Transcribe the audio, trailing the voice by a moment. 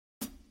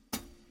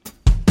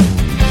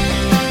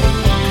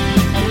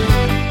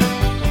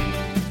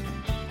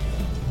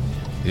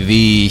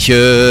Vi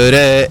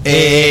kjører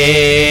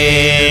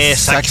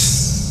E6.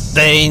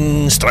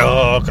 Den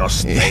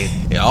strakast.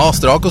 Ja,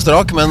 strak og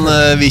strak, men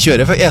vi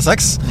kjører for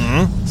E6.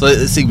 Så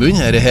Sigmund,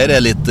 her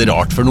litt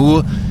rart, for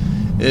nå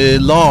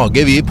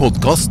lager vi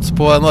podcast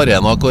på en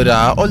arena hvor jeg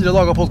aldri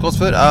laget podcast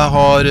før. Jeg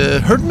har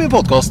hørt mye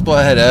podcast på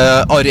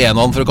denne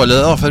arenaen, for å kalle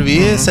det da, for vi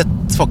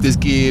sitter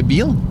faktisk i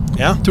bilen.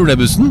 Ja.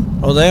 Turnébussen.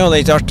 Og det er jo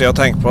litt artig å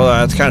tenke på det,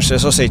 at kanskje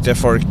så sitter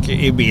folk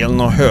i bilen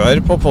og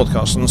hører på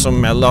podcasten som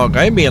er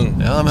laget i bilen.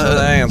 Ja, de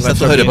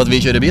sitter og hører på at vi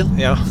kjører bil.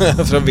 Ja,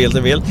 fra bil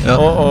til bil. Ja.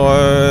 Og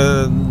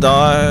da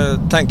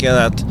tenker jeg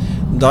at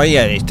da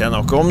gjør ikke det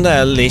noe om det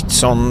er litt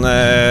sånn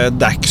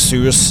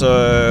dekksus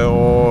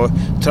og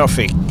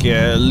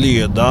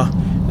trafikklyder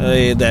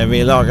i det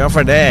vi lager,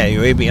 for det er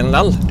jo i bilen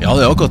lell. Ja,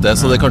 det er akkurat det,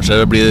 så det kanskje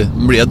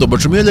blir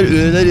dobbelt så mye, eller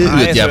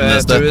utjevnes det?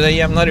 Jeg tror det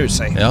jevner ut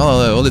seg. Ja,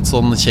 det er jo litt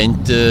sånn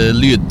kjent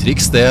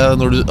lydtriks, det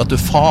at du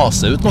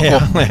faser ut noe. Ja,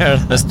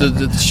 hvis du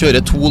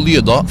kjører to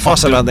lyder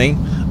faseledning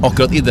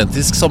akkurat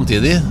identisk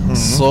samtidig,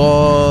 så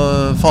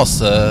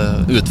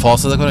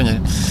utfaser det hverandre.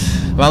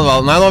 Vel,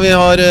 nei da, vi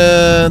har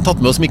tatt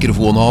med oss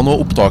mikrofonen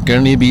og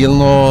opptakeren i bilen,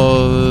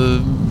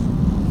 og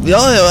ja,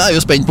 jeg er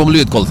jo spent på om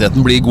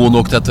lydkvaliteten blir god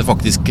nok til at det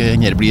faktisk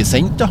blir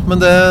sendt, da. Men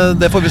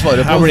det får vi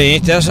svare på. Det blir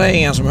ikke det, så er det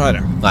ingen som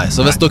hører. Nei,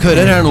 så hvis dere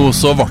hører her nå,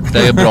 så ble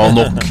det bra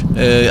nok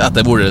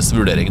etter våres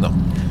vurdering, da.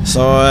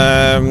 Så,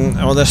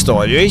 og det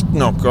står jo ikke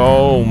noe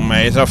om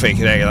i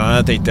trafikkreglene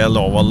at det ikke er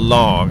lov å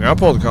lage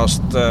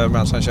podcast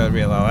mens han kjører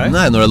bilen der.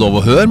 Nei, når det er lov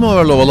å høre, må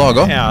det være lov å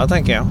lage. Ja, det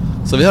tenker jeg.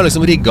 Så vi har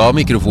liksom rigget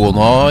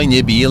mikrofoner inne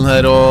i bilen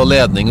her, og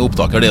ledning og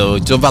opptaker. Det er jo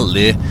ikke så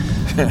veldig...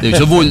 Det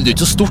er jo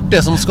ikke så stort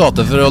det som skal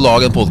til for å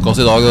lage en podcast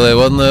i dag. Det er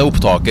jo en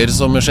opptaker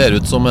som ser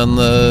ut som en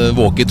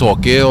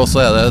walkie-talkie, og så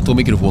er det to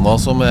mikrofoner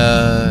som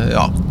er,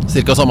 ja,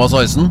 cirka samme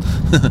sizen.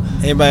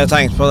 Jeg bare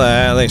tenkte på det,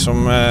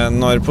 liksom,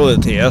 når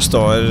politiet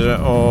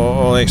står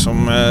og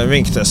liksom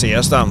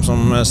vinkesies dem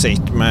som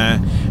sitter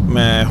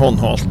med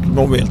håndholdt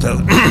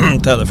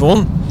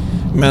mobiltelefon,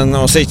 men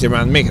å sitte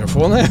med en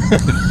mikrofon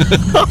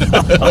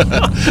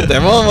det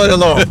må være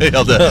lov.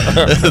 Ja, det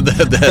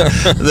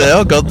er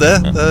akkurat det.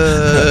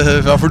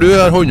 Ja, for du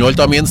har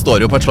håndholdt, min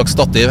står jo på et slags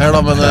stativ her da,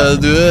 men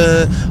du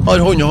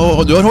har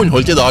håndholdt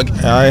i dag.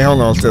 Ja, jeg har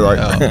håndholdt i dag.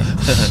 Ja.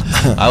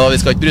 Nei da,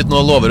 vi skal ikke bryte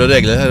noen lover og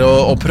regler her,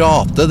 og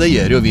prate, det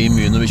gjør jo vi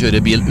mye når vi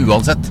kjører bil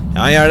uansett.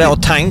 Ja, jeg gjør det, og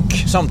tenk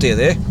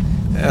samtidig.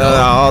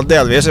 Ja,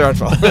 delvis i hvert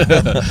fall.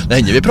 Det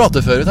hender vi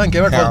prater før, vi tenker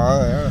i hvert fall. Ja,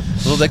 det gjør det.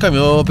 Så det kan vi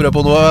jo prøve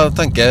på nå. Jeg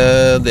tenker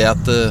det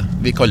at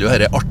vi kaller jo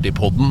dette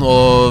Artipodden,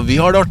 og vi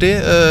har det artig.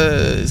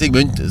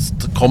 Sigmund,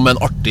 kom med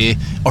en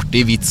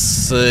artig vits,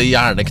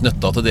 gjerne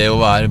knyttet til det å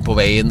være på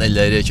veien,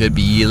 eller kjøre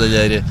bil,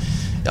 eller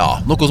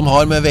ja, noe som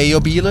har med vei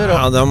og bil å gjøre.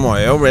 Ja, det må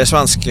jo bli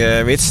svensk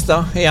vits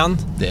da, igjen.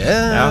 Det,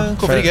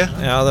 hvorfor ikke?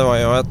 Ja, det var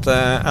jo et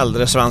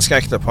eldre svensk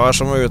ektepar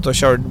som var ute og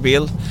kjørte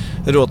bil,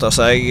 rota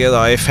seg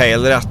da i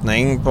feil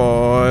retning på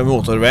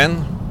motorveien,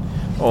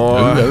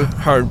 og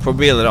hørte på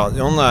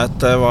bilradioen at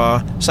det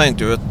var sendt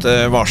ut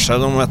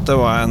varsel om at det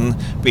var en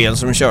bil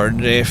som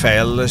kjørte i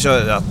feil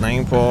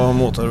kjøreretning på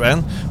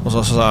motorveien, og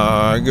så sa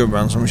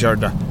gubben som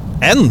kjørte: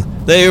 "En?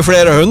 Det er jo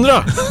flere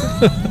hundre!"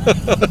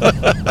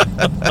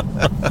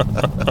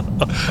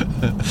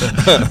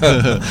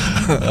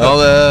 Ja,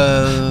 det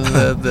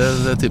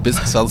er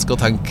typisk svensk å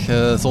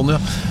tenke sånn, ja.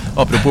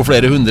 Apropos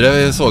flere hundre,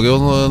 vi så jo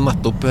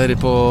nettopp her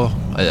for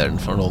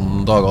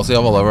noen dager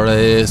siden var det vel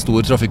en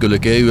stor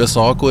trafikkulykke i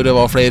USA hvor det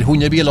var flere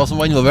 100 biler som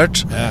var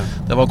involvert. Ja.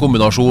 Det var en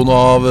kombinasjon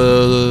av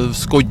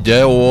skodde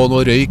og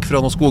noe røyk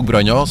fra noen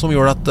skogbranner som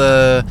gjorde at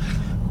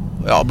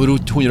ja,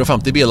 rundt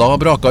 150 biler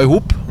braket i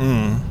hop.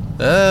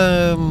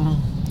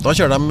 Da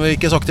kjører de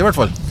ikke sakte i hvert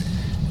fall.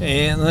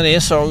 Når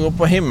jeg så opp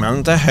på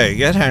himmelen til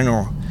høyre her nå,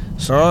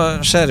 så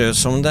ser det ut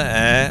som det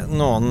er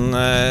noen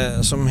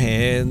som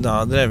har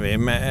da drevet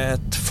med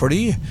et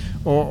fly,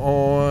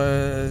 og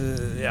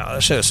ja,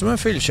 det ser ut som en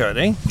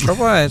fyllkjøring. Se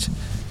på her,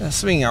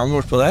 svinger han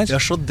bort på der.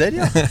 Ja, se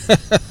der, ja.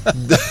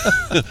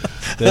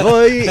 Det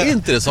var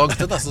interessant,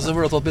 det nesten som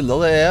ble tatt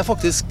bilder. Det er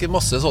faktisk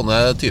masse sånne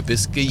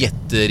typiske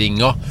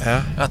jetteringer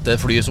etter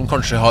fly som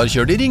kanskje har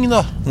kjørt i ring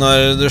da.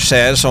 Når du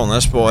ser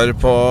sånne spår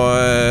på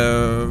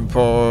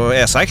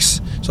E6,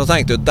 så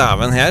tenkte du,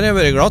 dæven her er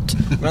veldig glatt,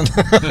 men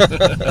det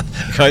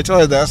kan ikke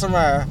være det som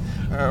er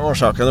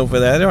årsaken oppi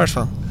der i hvert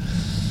fall.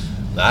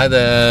 Nei,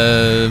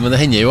 men det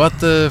hender jo at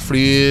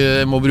fly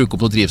må bruke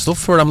opp noe drivstoff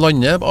før de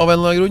lander av en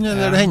eller annen grunn,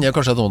 eller det hender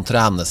kanskje at noen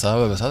trener seg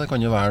og øver seg. Det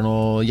kan jo være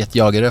noen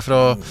jetjagere fra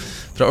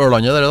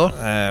Ørlandet der da.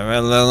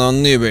 Vel,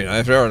 noen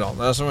nybyggere fra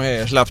Ørlandet som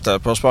har slept det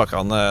på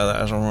spakene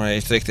der, som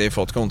ikke riktig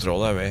fått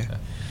kontroll over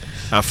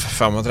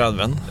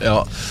F-35.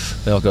 Ja,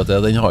 det er akkurat det.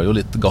 Den har jo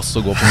litt gass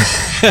å gå på.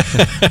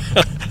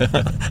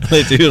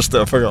 Litt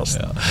husstøv for gass.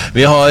 Ja.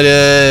 Vi har,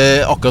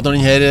 akkurat når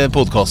denne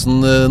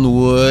podcasten nå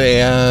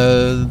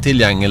er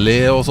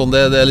tilgjengelig og sånn,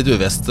 det er litt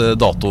uvisst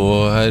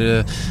dato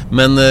her,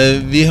 men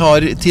vi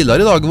har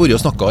tidligere i dag vært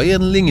og snakket i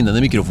en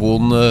lignende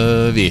mikrofon,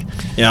 vi.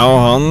 Ja,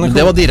 og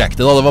det var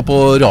direkte da, det var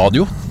på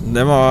radio.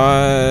 Det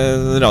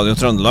var Radio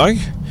Trøndelag.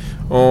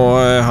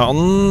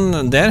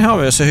 Og der har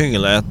vi så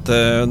hyggelig at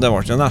det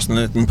var jo nesten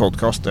en liten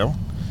podcast det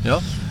også. Ja,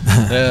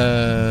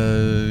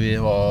 jeg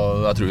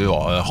tror vi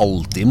var en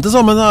halvtime til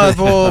sammen her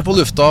på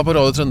lufta på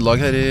Radio Trøndelag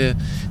her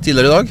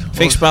tidligere i dag.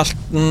 Fikk spilt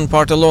en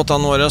par til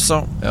låtene våre, så.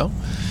 Ja.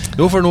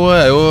 Jo, for nå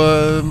jo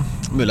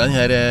muligheten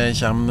her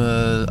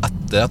kommer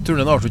etter at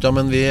turnéen avsluttet,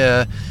 men vi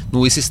nå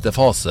i siste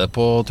fase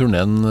på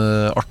turnéen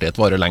Artighet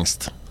varer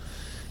lengst.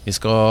 Vi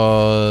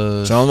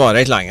skal... Så han varer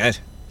ikke lenger?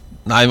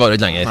 Nei, han varer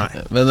ikke lenger.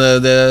 Nei. Men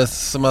det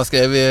som jeg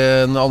skrev i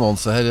en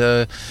annonse her,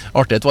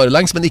 Artighet varer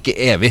lengst, men ikke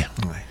evig.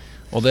 Nei.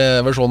 Og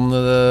det vel sånn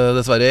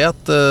dessverre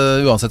at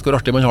uansett hvor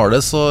artig man har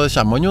det, så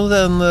kommer man jo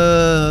til en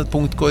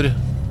punkt hvor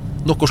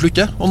noe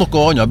slutter, og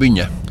noe annet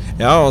begynner.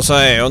 Ja, og så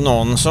jo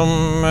noen som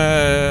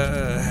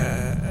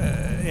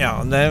ja,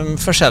 det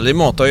forskjellige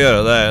måter å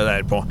gjøre det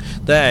der på.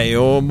 Det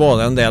jo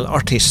både en del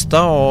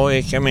artister og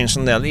ikke minst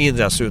en del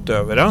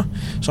idrettsutøvere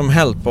som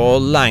holder på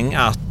lenge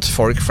at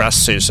folk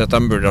flest synes at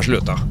de burde ha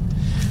sluttet.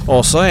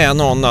 Og så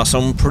noen da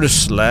som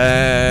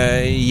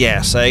plutselig gir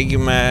seg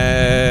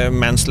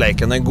mens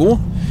leken god.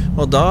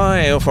 Og da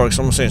jo folk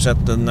som synes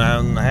at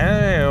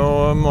her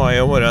må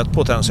jo være et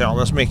potensial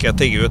som ikke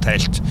tigger ut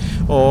helt.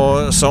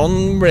 Og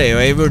sånn ble jo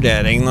en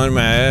vurdering når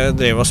vi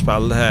driver og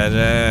spiller her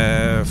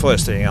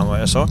forestillingene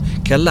våre. Så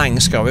hvor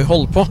lenge skal vi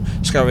holde på?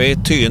 Skal vi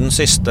ty den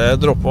siste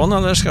droppen,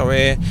 eller skal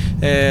vi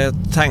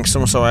tenke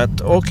som så at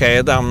ok,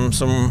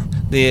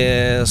 de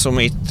som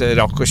ikke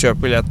rakk å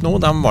kjøpe billett nå,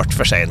 de ble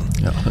for sen.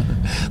 Ja.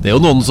 Det jo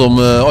noen som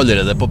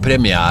allerede på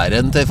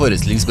premieren til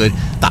forestilling spør,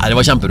 det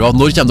var kjempebra,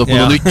 når kommer dere med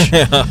noe nytt?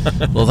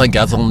 Da tenker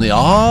jeg sånn,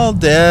 ja,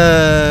 det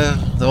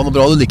var noe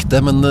bra du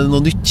likte, men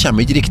noe nytt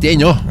kommer ikke riktig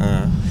ennå.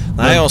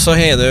 Nei, og så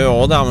det jo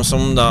også dem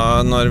som da,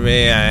 når vi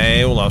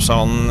i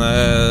Olavsand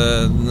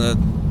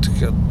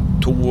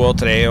 2 og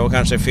 3 og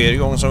kanskje 4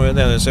 ganger som vi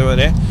delvis i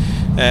året,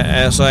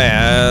 så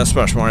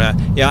spørsmålet,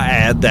 ja,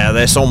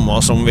 det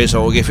samme som vi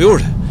så i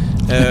fjor?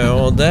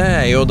 Og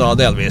det jo da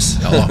delvis.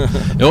 Ja da.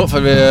 Jo,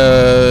 for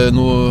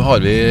nå har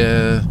vi,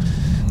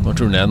 når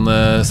turneen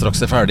straks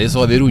ferdig,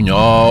 så har vi rundet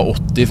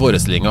 80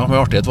 forestillinger med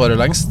Artighet varer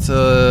lengst.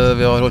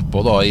 Vi har holdt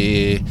på da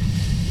i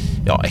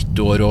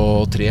 1 år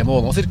og 3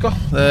 måneder cirka.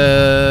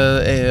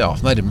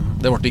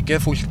 Det ble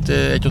ikke fullt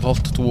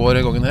 1,5–2 år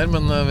i gangen her,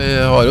 men vi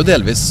har jo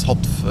delvis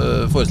hatt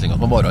forestillinger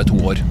som har varet i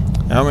 2 år.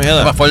 Ja, men I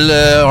hvert fall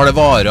har det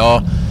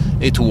varet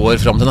i 2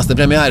 år frem til neste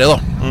premiere da.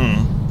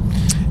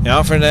 Ja,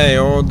 for det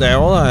jo det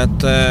også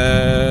da,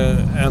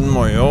 en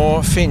må jo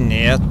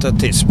finne et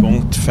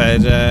tidspunkt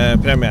for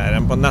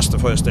premieren på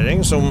neste forestilling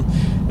som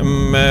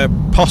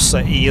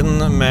passer inn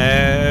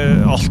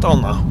med alt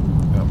annet.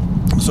 Ja.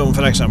 Som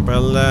for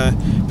eksempel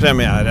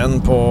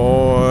premieren på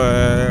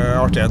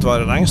Artighet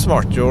varer lengst ble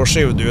jo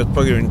skyvd ut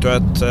på grunn til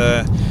at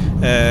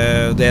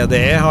DD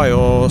har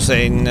jo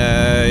sin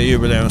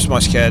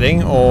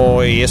jubileumsmarkering,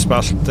 og jeg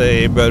spilte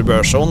i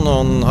Børsson,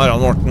 og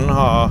Harald Morten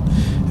har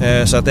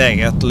sitt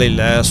eget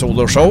lille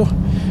soloshow.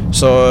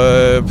 Så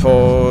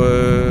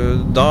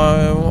da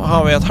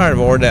har vi et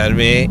halvår der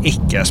vi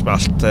ikke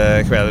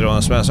spilte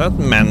kveldrådesmessig,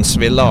 mens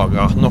vi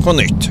laget noe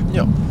nytt.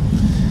 Ja.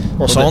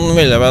 Og sånn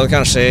vil det vel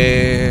kanskje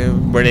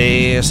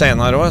bli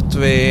senere også, at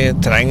vi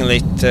trenger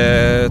litt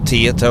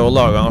tid til å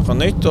lage noe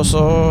nytt,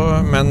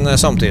 men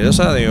samtidig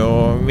så det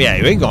jo, vi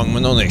jo i gang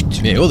med noe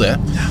nytt. Vi jo det.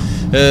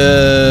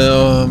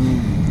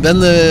 Men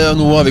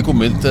nå har vi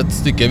kommet et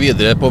stykke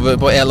videre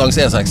langs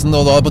E6,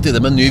 og da det på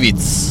tide med en ny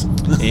vits.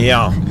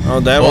 Ja,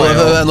 og det var jo...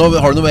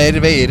 Har du noe mer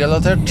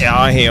veirelatert?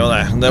 Ja, jeg har jo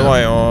det. Det var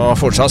jo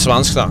fortsatt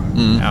svensk da.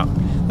 Ja.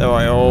 Det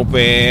var jo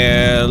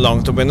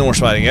langt oppe i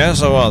Nord-Sverige,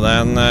 så var det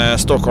en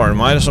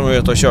stockholmer som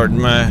var ute og kjørte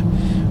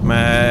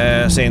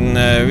med sin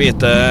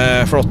hvite,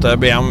 flotte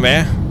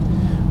BMW.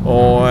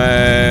 Og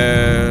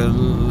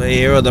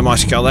i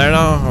ødemarka der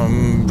da,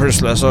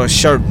 plutselig så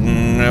kjørte han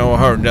og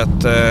hørte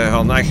at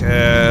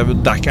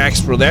dekket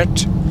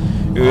eksplodert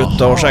ut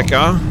og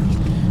sjekket.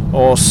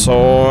 Og så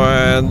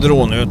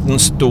dro han ut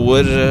en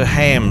stor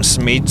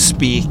heimsmidd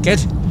spiker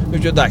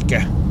ut i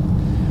dekket.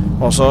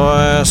 Og så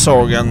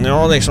han jo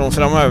liksom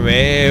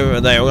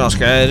fremover, det jo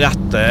ganske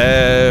rette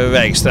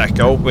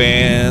veistrekker oppe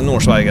i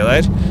Nord-Sverige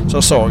der,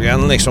 så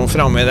han liksom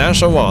fremme der,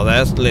 så var det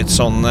et litt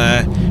sånn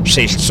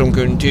skilt som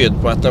kunne tyde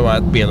på at det var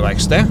et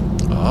bilverksted.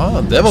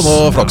 Ja, det var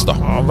noe flaks da.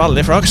 Ja,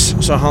 veldig flaks.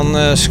 Så han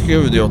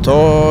skruvde jo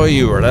til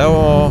hjulet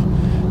og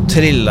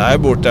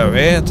trillet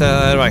bortover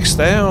til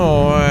verkstedet,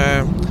 og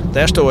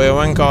der stod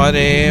jo en kar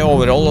i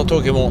overhold og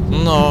tok imot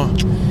den,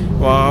 og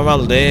var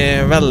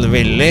veldig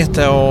velvillig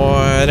til å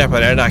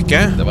reparere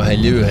dekket. Det var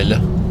hell i uhellet.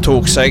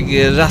 Tok seg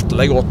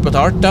rettelig godt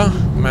betalt da,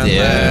 men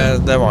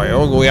det var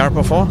jo god hjelp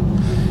å få.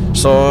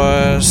 Så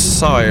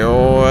sa jo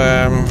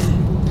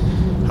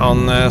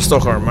han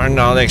stockholmeren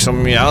da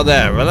liksom, ja,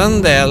 det vel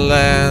en del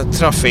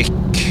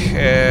trafikk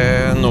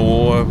nå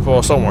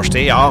på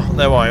sommerstid. Ja,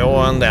 det var jo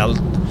en del,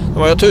 det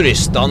var jo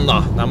turistene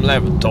da, de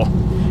levde av.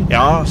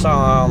 Ja, sa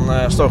han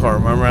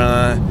stockholmeren,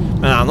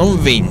 men om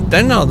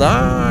vinteren da,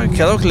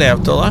 hva dere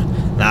levde av da?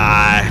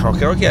 Nei, har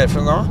ikke dere her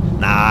for noe?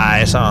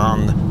 Nei, sa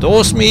han, da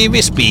smir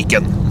vi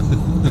spiken.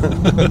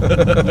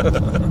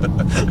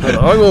 Det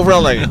var god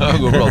planlegging. Ja,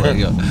 god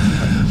planlegging, ja.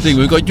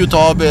 Sigmund, kan ikke du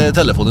ta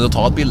telefonen og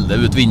ta et bilde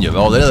ut vinduet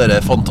av det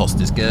der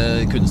fantastiske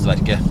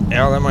kunstverket?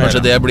 Ja, det må jeg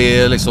Kanskje det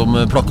blir liksom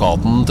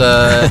plakaten til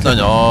et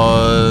eller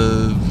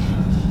annet.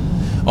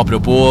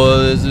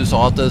 Apropos, du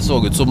sa at det så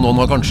ut som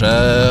noen kanskje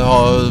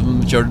har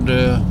kjørt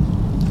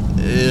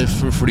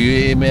fly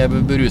med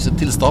beruset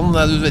tilstand.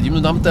 Du vet ikke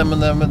om du nevnte det,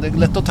 men det er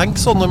lett å tenke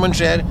sånn når man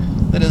ser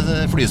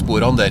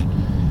flysporene der.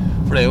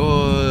 For det er jo,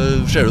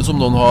 ser det ut som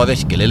noen har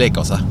virkelig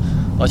leket seg.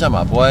 Da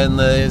kommer jeg på en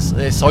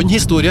sann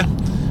historie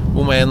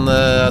om en,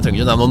 jeg trenger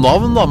ikke nevne noen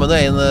navn da, men det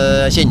er en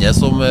jeg kjenner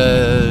som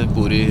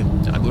bor i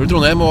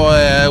Trondheim og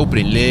er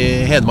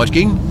opprinnelig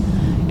hedmarking.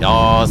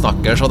 Ja,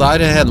 snakker så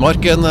der,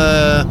 Hedmarken.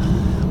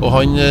 Og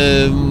han,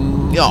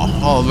 ja,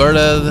 har vel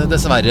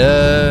dessverre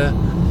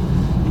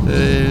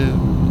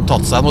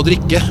tatt seg noe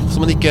drikke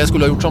som han ikke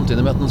skulle ha gjort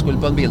samtidig med at han skulle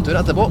på en biltur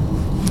etterpå.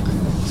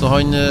 Så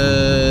han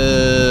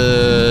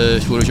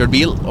for å kjøre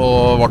bil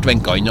og ble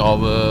venket inn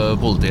av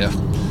politiet.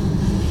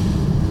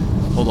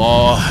 Og da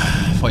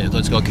fant jeg at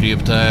han skal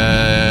krype til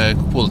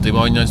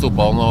politimannen. Han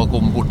stoppet han og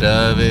kom bort til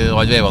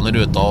han veivende i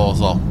ruta og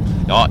sa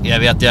 «Ja, jeg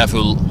vet jeg er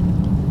full».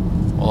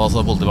 Og da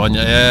sa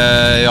politimannen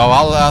 «Ja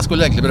vel, jeg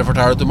skulle egentlig bare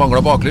fortelle at du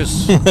manglet baklys».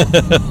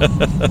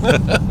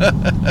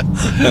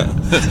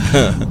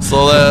 Så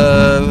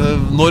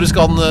hvor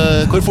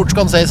fort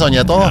skal han si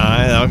sannheten da?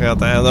 Nei, det er akkurat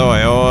det. Det var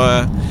jo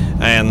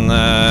en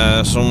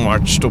som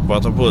ble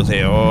stoppet av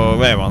politiet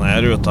og veivet ned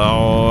ruta,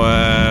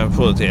 og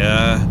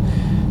politiet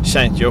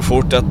kjente jo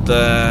fort at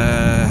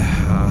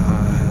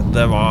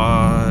det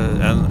var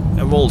en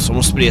voldsom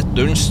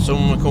spritdunst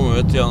som kom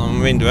ut gjennom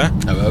vinduet.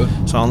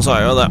 Så han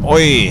sa jo det,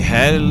 «Oi,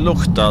 her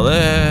lukta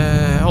det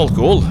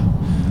alkohol».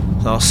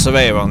 Så da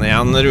sveiv han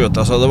igjen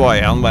ruta, så det var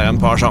igjen bare en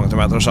par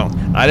centimeter, og sånn.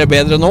 Er det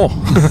bedre nå?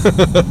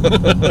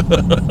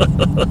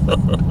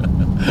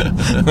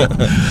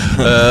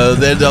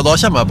 Da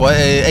kommer jeg på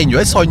enda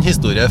en sann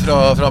historie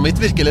fra mitt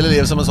virkelige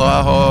liv. Som jeg sa,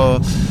 jeg har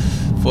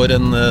for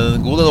en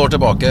god del år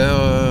tilbake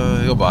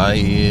jobbet jeg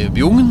i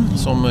Bjugn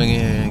som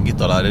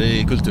gitarlærer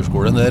i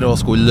kulturskolen der, og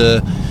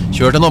skulle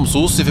kjøre til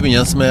Namsos i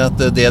forbindelse med at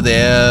DD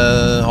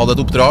hadde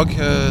et oppdrag,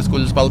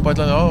 skulle spille på et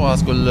eller annet, og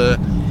jeg skulle,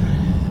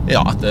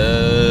 ja, etter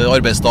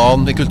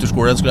arbeidsdagen i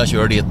kulturskolen skulle jeg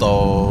kjøre dit,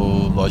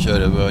 og da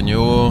kjører vi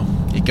jo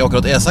ikke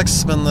akkurat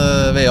E6, men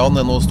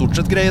veiene er noe stort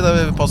sett grei, der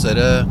vi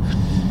passerer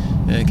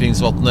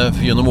Kringsvatnet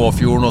gjennom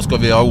Åfjorden, og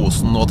skal via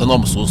Osen og til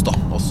Namsos da.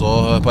 Og så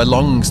på en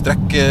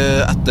langstrekk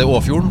etter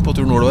Åfjorden på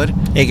tur nordover.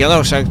 Ikke en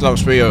langstrekk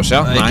langs på Mjøsa?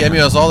 Ikke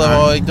Mjøsa, det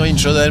var ikke noe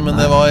innsjø der, men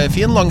det var en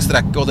fin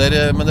langstrekk,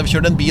 men det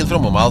kjørte en bil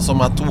framom meg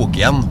som jeg tok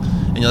igjen.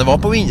 Det var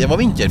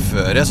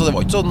vinterføre, så det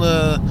var ikke sånn,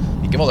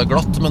 ikke var det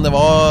glatt, men det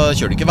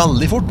kjørte ikke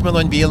veldig fort, men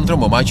den bilen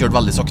framom meg kjørte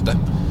veldig sakte.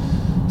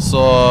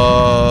 Så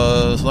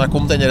når jeg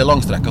kom til denne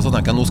langstrekka, så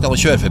tenkte jeg, nå skal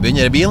jeg kjøre forbi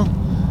denne bilen,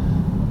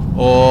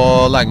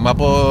 og legge meg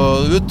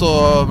ut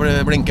og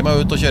blinke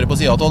meg ut og kjøre på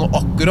siden av han. Og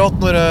akkurat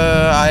når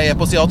jeg er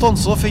på siden av han,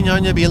 så finner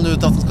han bilen ut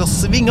at han skal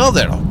svinge av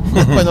der da,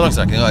 på denne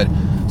langstrekkingen her.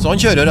 Så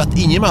han kjører rett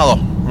inn i meg da.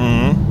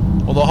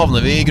 Og da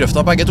havner vi i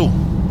grøfta begge to.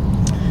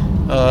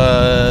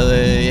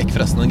 Det gikk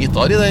forresten en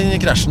gitar i den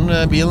krasjen.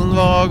 Bilen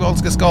var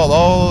ganske skadet,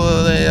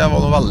 og jeg var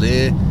noe veldig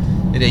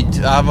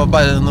redd. Jeg var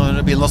bare,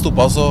 når bilen var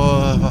stoppet, så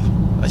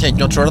jeg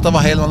kjente nok selv at jeg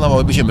var heil, men jeg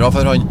var bekymret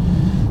for han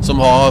som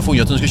har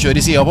funnet at hun skulle kjøre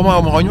i siden på meg,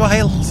 om han var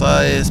heil. Så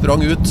jeg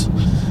sprang ut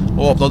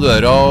og åpnet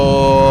døra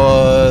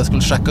og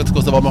skulle sjekke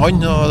hvordan det var med han,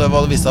 og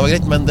det visste jeg var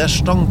greit, men det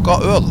stanka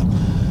øl.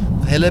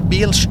 Hele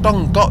bil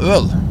stanka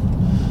øl.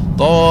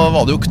 Da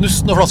var det jo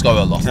knust noen flasker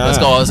øl da, det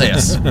skal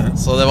sies.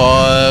 Så det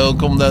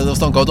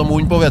stanka ut av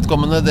munnen på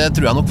vedkommende, det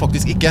tror jeg nok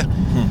faktisk ikke.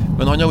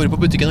 Men han har vært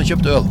på butikken og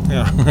kjøpt øl,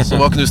 som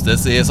var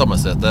knustes i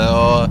sammenstøtet,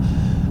 og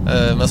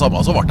med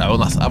samme så ble jeg jo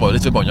nesten, jeg var jo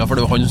litt forbannet, for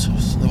det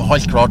var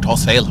helt klart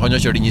hans feil. Han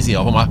har kjørt inn i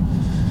siden på meg.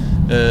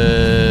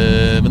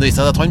 Men det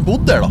viste seg at han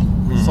bodde der da,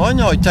 så han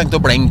har ikke tenkt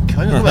å blenke.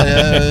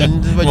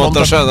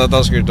 Måtte skjønne at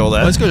han skulle ta det.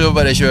 Han skulle jo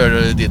bare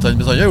kjøre dit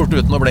han har gjort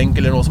uten å blenke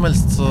eller noe som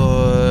helst. Så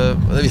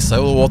det viste seg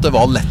jo at det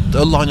var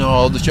lettøl han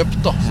hadde kjøpt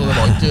da, så det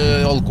var ikke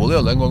alkohol i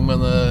øl en gang, men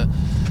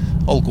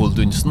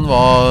alkoholdunsten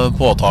var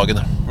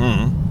påtagende.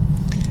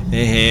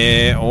 Jeg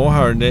har også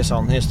hørt en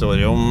sånn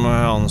historie om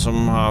han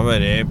som har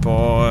vært på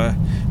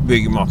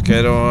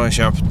byggmakker og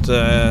kjøpt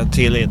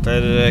 10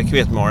 liter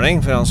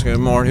hvitmåling for han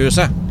skulle måle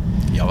huset.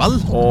 Ja vel.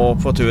 Og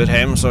på tur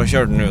hjem så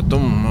kjørte han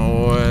utom,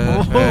 og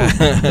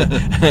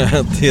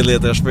 10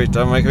 liter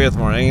spytta med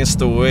hvitmåling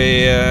sto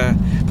i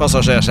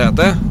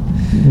passasjersetet.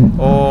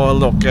 Og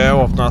lokket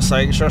åpnet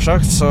seg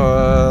selvsagt, så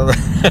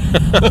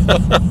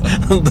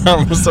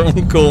de som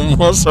kom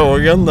og så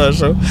han der,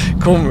 så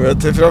kom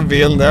ut fra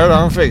bilen der,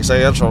 de fikk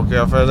seg et sjokk,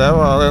 for det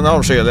var en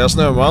avskyelige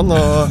snømann,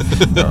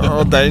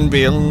 og den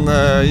bilen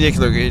gikk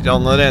nok ikke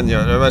an å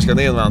rengjøre,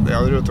 hverken innvendig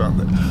eller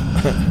utvendig.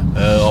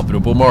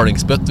 Apropos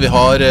malingsbøtt, vi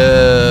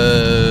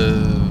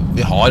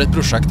har et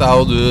prosjekt,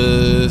 jeg og du,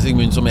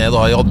 Sigmund, som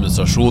da i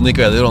administrasjon i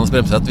Kveler Johannes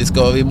Bremseth.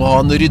 Vi må ha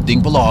en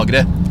rydding på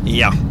lagret.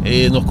 Ja.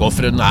 I noe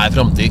for nær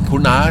fremtid.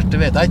 Hvor nært,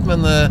 vet jeg ikke,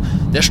 men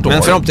det står...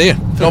 Men fremtid.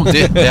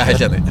 Fremtid, det er jeg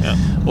helt enig. Ja.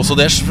 Og så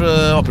der,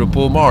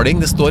 apropos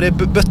maling, det står en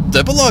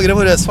bøtte på lagret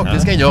vårt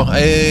faktisk ennå.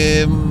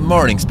 En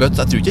malingsbøtt.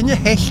 Jeg tror ikke den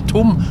er helt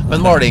tom,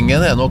 men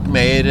malingen er nok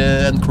mer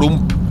en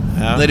klump.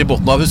 Ja. Nede i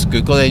botten av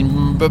husker hva den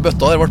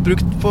bøtta der ble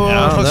brukt på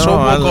slags show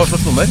og hva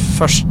slags nummer.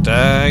 Første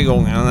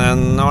gangen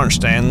en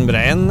Arnstein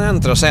Brein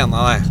entra scenen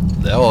der.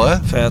 Det var det.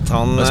 For at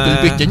han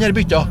skulle bytte inn her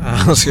bytta.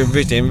 Han skulle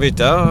bytte inn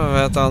bytta, for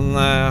at han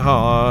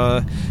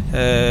har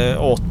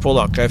 8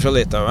 polakker fra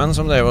Litauen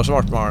som drev og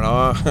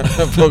svartmalet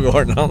på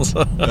gården hans.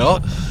 Ja,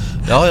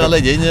 jeg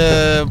ledde inn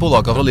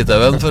polakker fra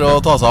Litauen for å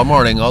ta seg av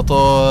malinga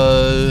til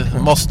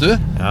Mastu.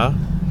 Ja.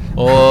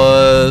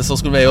 Og så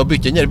skulle vi jo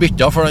bytte inn her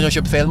bytta, for han har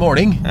kjøpt feil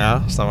måling.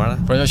 Ja, stemmer det.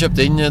 For han har kjøpt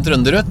inn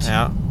trønderrødt.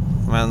 Ja,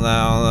 men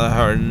han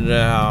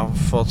har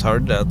fått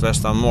hørt at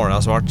hvis han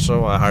målet svart, så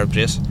var det halv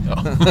pris. Ja.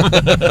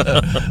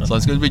 Så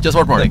han skulle bytte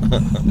svartmåling.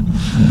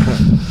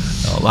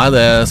 Ja,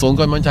 nei, sånn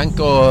kan man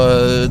tenke,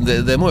 og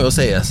det må jo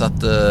sies at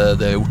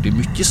det er gjort i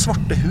mye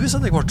svarte hus.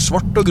 Det har vært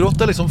svart og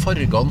grått, det er liksom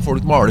fargene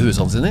folk maler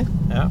husene sine i.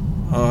 Ja.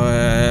 Og,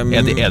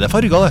 er det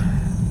farger, det?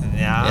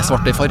 Ja. Er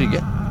svart i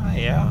farge?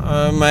 Ja,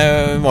 men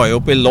jeg var jo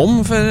oppe i Lom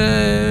for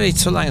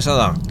ikke så lenge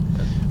siden da.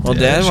 Og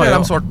det der ser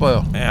de svart på,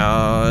 ja. Ja,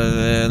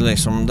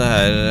 liksom det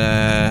her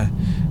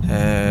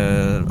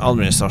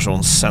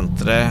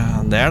administrasjonssentret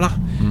der da.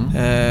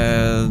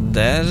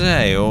 Der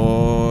har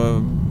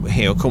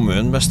jo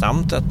kommunen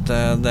bestemt at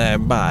det er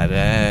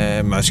bare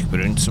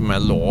mørkbrunt som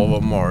er lov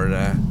å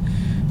måle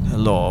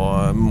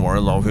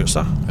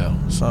huset. Ja.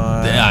 Så,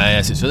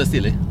 jeg synes jo det er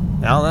stilig.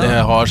 Ja, det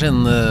har sin...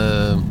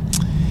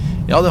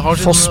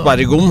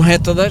 Fossbergom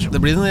heter det der. Det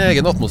blir en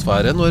egen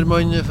atmosfære når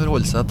man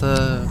forholder seg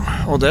til...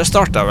 Og det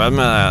startet vel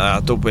med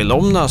at oppe i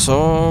Lom da, så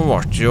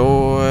ble jo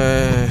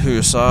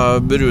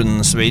huset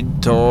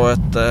brunsvidd og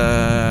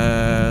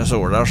etter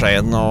sola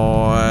skjen,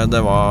 og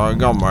det var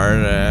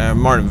gammel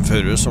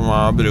malmfuru som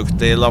var brukt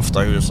i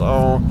laftahuset,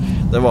 og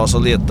det var så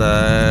lite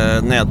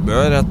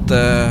nedbør at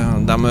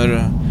de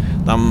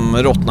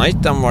råtna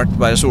ikke, de ble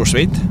bare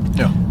solsvidd.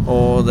 Ja.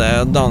 Og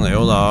det danner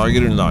jo da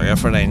grunnlaget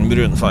for den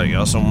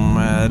brunfarga som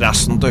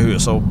resten av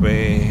huset oppe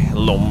i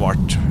Lom ble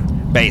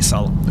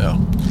beisal. Ja.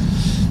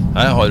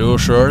 Jeg har jo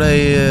selv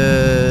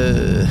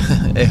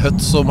ei høtt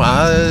som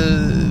jeg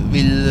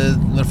vil,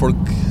 når folk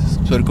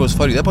spør hvilken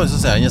farge det er på, så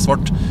sier jeg den er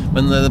svart,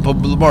 men på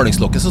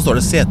malingslokket så står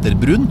det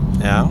seterbrun.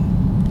 Ja.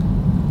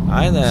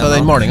 Nei, så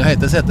den malingen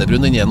heter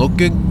seterbrun, den er nok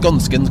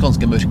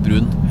ganske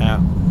mørkbrun. Ja.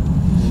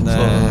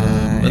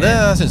 Men det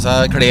synes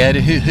jeg kler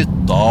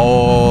hytta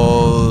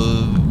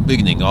og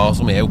bygninger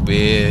som er oppi,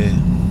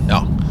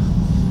 ja,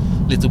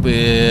 litt oppi,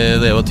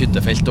 det er jo et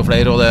hyttefelt og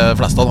flere, og de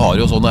fleste har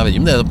jo sånn, jeg vet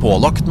ikke om det er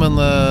pålagt, men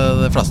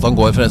de fleste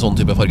går for en sånn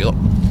type farge da.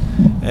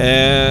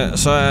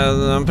 Så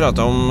de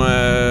prater om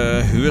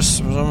hus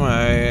som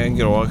er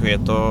grå,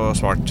 hvit og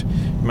svart,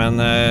 men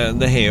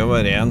det har jo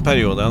vært en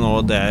periode nå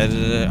der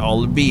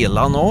alle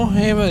biler nå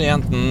har vært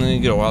enten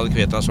grå eller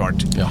hvit og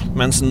svart. Ja.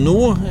 Mens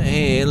nå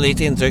er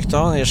litt inntrykk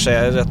da, jeg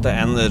ser at det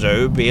er en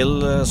rød bil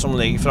som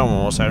ligger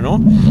fremme hos her nå,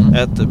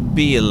 at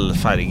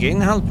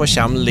bilfergen holder på å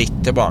komme litt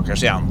tilbake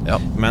igjen. Ja.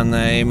 Men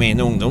i min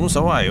ungdom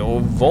så var jeg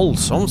jo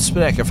voldsomt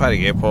spreke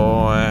ferger på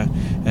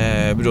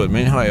bror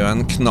min har jo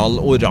en knall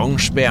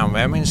oransje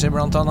BMW, minns jeg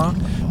blant annet,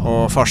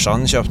 og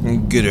farsan kjøpte en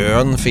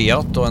grønn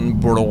Fiat og en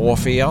blå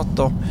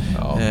Fiat, og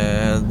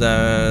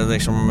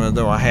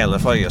det var hele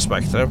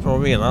fargespektret på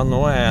bilene.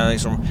 Nå er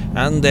liksom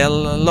en del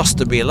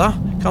lastebiler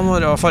kan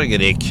være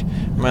fargerik,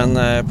 men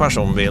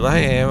personbiler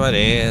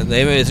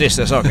det er veldig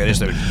triste saker i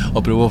stund.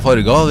 Apropos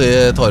farger, vi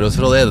tar oss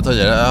fra det ene til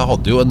andre. Jeg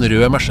hadde jo en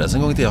rød Mercedes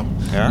en gang i tida,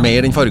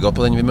 mer enn farger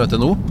på den vi møter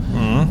nå.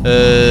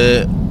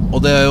 Og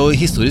det er jo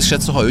historisk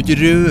sett så har jo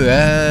ikke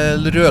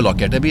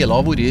rødlakkerte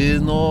biler vært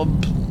noe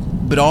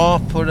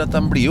bra, for at de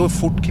blir jo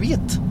fort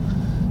hvit.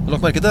 Du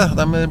lagt merke til det?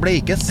 De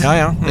bleikes.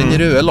 Den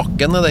røde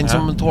lakken er den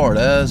som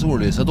tåler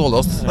sollyset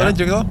dårligst. Det er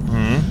inntrykk da.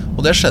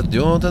 Og det skjedde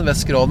jo til en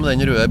viss grad med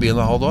den røde bilen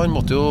jeg hadde. Han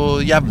måtte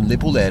jo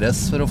jevnlig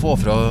poleres for å få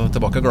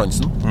tilbake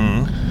glansen.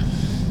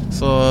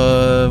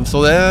 Så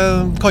det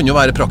kan jo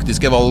være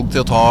praktiske valg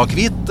til å ta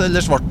hvit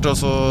eller svart.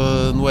 Altså,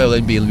 nå er jo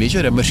den bilen vi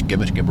kjører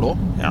mørkeblå.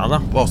 Ja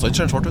da. På avstand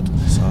ser den svart ut.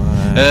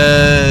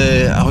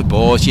 Jeg holdt på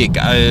å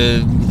kikke.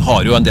 Jeg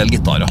har jo en del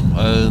gitarer.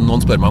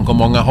 Noen spør meg om hvor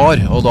mange jeg har,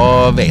 og da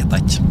vet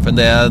jeg ikke. For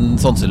det er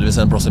sannsynligvis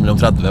en plass mellom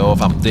 30 og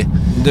 50.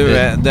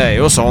 Det er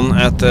jo sånn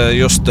at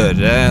jo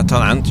større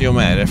talent, jo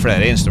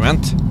flere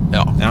instrument.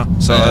 Ja.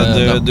 Så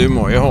du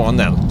må jo ha en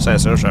del, sier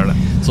seg selv det.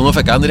 Så nå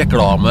fikk jeg en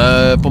reklame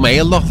på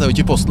mail da. Det er jo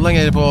ikke i posten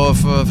lenger,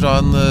 fra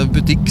en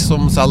butikk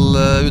som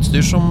selger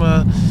utstyr som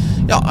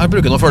jeg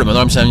bruker nå å følge med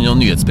når de sender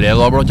noen nyhetsbrev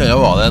da. Blant annet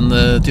var det en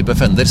type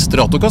Fender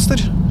Stratocaster.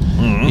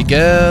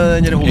 Ikke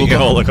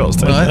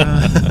Holocaster. Nei,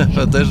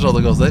 Fender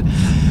Stratocaster.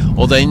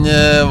 Og den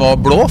var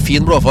blå,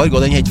 fin blåfarg,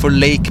 og den het for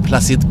Lake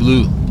Placid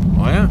Blue.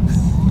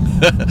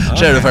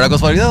 Ser du for deg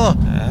hva farge det da?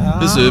 Ja,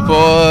 Husker du på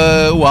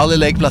OL i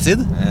Lake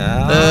Placid?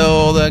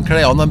 Og den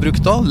klærne de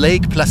brukte da,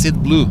 Lake Placid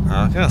Blue.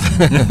 Ja,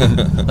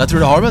 jeg tror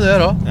det har med det å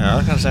gjøre. Ja,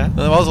 kanskje.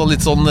 Det var sånn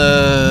litt sånn,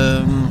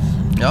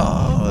 ja,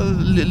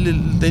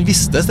 den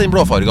vistes, den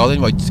blåfarga.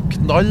 Den var ikke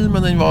knall,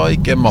 men den var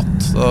ikke matt.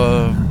 Så,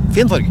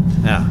 fin farge.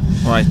 Ja,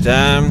 var ikke...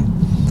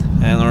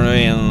 Når du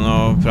er inne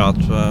og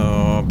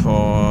prater på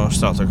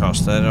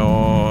Stratocaster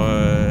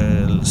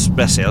og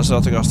spesielt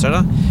Stratocaster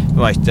da,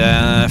 var ikke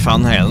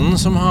Van Halen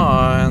som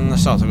har en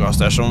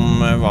Stratocaster som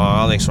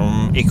var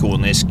liksom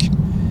ikonisk.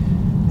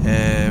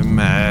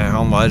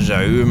 Han var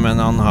rød, men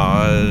han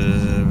har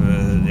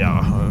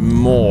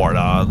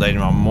den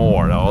var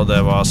målet, og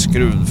det var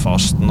skrudd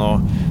fast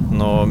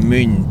noe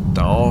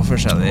mynter og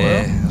forskjellig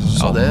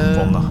sånn på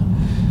den da.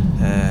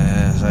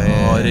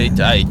 Jeg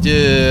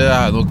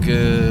er nok...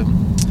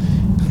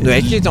 Du er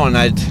ikke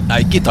gitarnerd? Jeg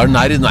er ikke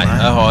gitarnerd, nei.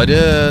 Jeg har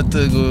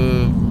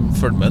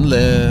følt med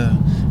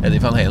Eddie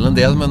Van Halen en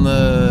del,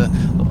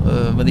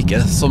 men ikke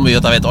så mye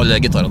at jeg vet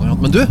alle gitarene.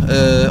 Men du,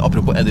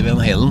 apropos Eddie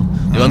Van Halen,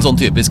 det er jo en sånn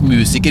typisk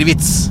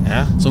musikervits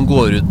som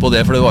går ut på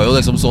det, for det var jo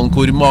liksom sånn,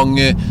 hvor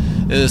mange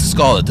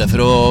skal det til for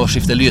å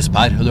skifte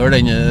lyspær? Du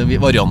hører den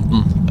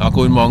varianten. Ja,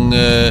 hvor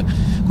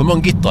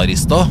mange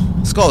gitarister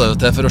skal det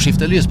til for å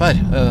skifte lyspær?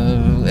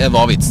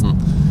 Var vitsen.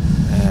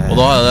 Og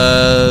da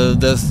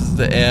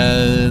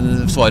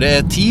svaret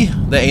er 10.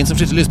 Det er en som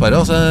skifter lyspære,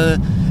 og så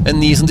er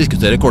 9 som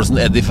diskuterer hvordan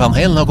Eddie Van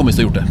Halen har kommet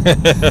til å gjort det.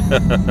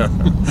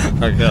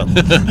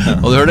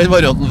 Og du hører den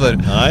varianten før?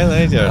 Nei, det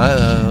er ikke hørt.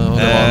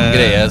 Det var en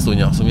greie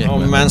stund, som vi gikk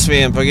med. Mens vi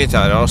er inne på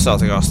gitar og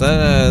Stratocaster,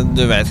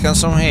 du vet hvem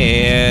som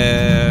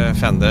har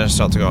Fender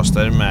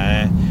Stratocaster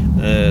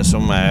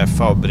som er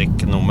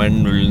fabrikknummer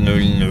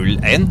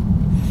 0001?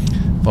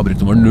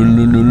 Fabrikknummer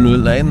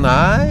 0001?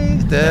 Nei,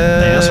 det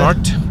er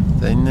svart.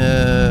 Den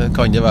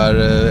kan det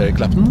være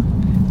Clapton?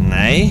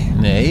 Nei.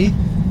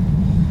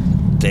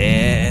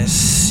 Det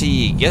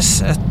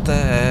siges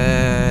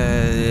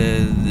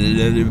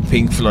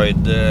Pink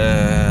Floyd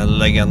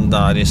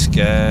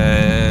legendariske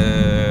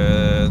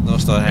nå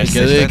står helt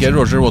ikke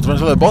Roger Waters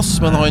som er bass,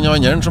 men han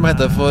andre som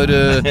heter for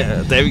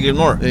David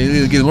Gilmour.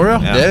 Gilmour, ja.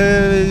 Det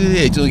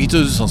er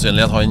ikke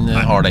usannsynlig at han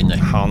har den.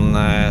 Han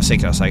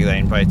sikret seg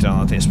den på et eller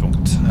annet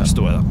tidspunkt,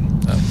 stod det da.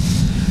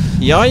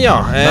 Ja.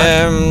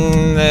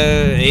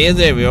 Jeg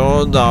driver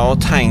jo da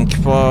og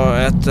tenker på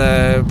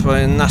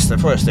neste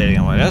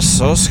forestillingen vår,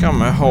 så skal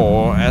vi ha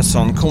et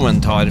sånn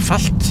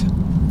kommentarfelt.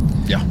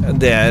 Ja.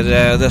 Der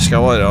det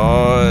skal være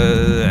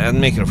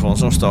en mikrofon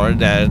som står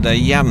der det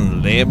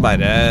jevnlig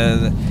bare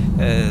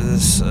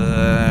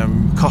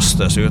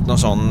kastes ut noe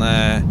sånn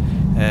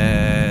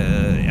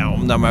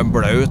om de er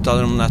bløt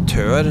eller om de er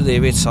tør, de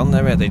vitsene,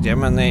 jeg vet ikke,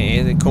 men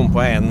jeg kom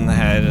på en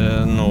her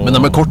nå. Men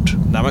de er kort?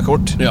 De er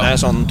kort, det er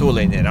sånn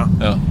 2-linjer.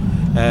 Ja.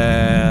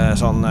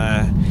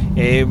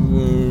 Jeg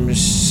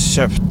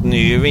kjøpte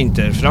ny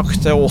vinterfrakt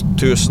til 8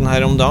 000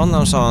 her om dagen,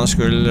 og sa han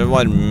skulle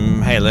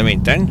varme hele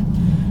vinteren.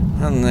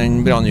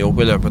 Den brann jo opp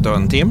i løpet av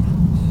en time.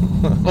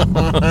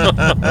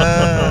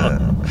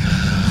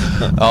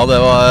 Ja, det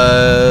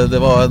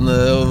var en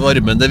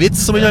varmende vits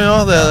som vi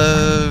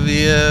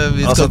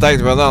Altså,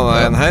 tenkte på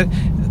en her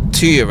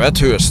 20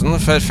 000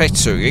 for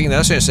fettsuging,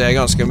 det synes jeg er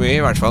ganske mye,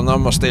 i hvert fall når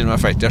man må stille med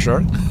fettet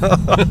selv.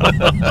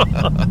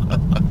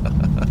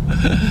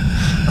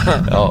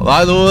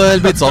 Nei, nå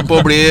er vitsene på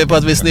å bli på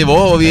et visst nivå,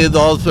 og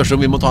da spørs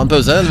om vi må ta en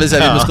pause, eller hvis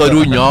vi skal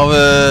runde av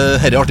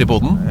her i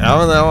Artipodden. Ja,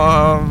 men det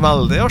var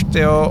veldig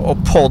artig å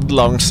podde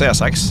langs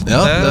E6.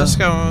 Ja,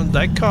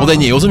 og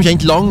den er jo som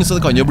kjent lang, så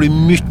det kan jo bli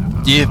mye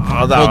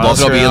podda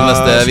fra bilen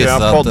hvis det viser seg.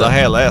 Skal jeg podda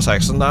hele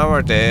E6-en, det har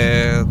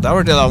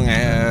vært det lange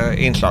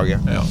innslaget.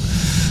 Ja.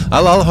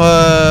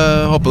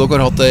 Håper dere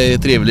har hatt en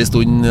trivelig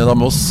stund da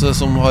med oss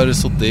som har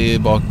sittet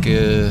bak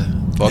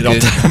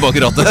rattet.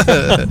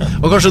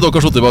 Og kanskje dere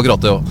har sittet bak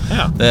rattet også.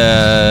 Det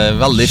er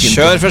veldig fint.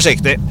 Kjør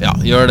forsiktig. Ja,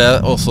 gjør det,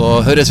 og så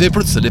høres vi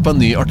plutselig på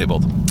en ny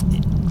Artipod.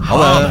 Ha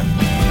det.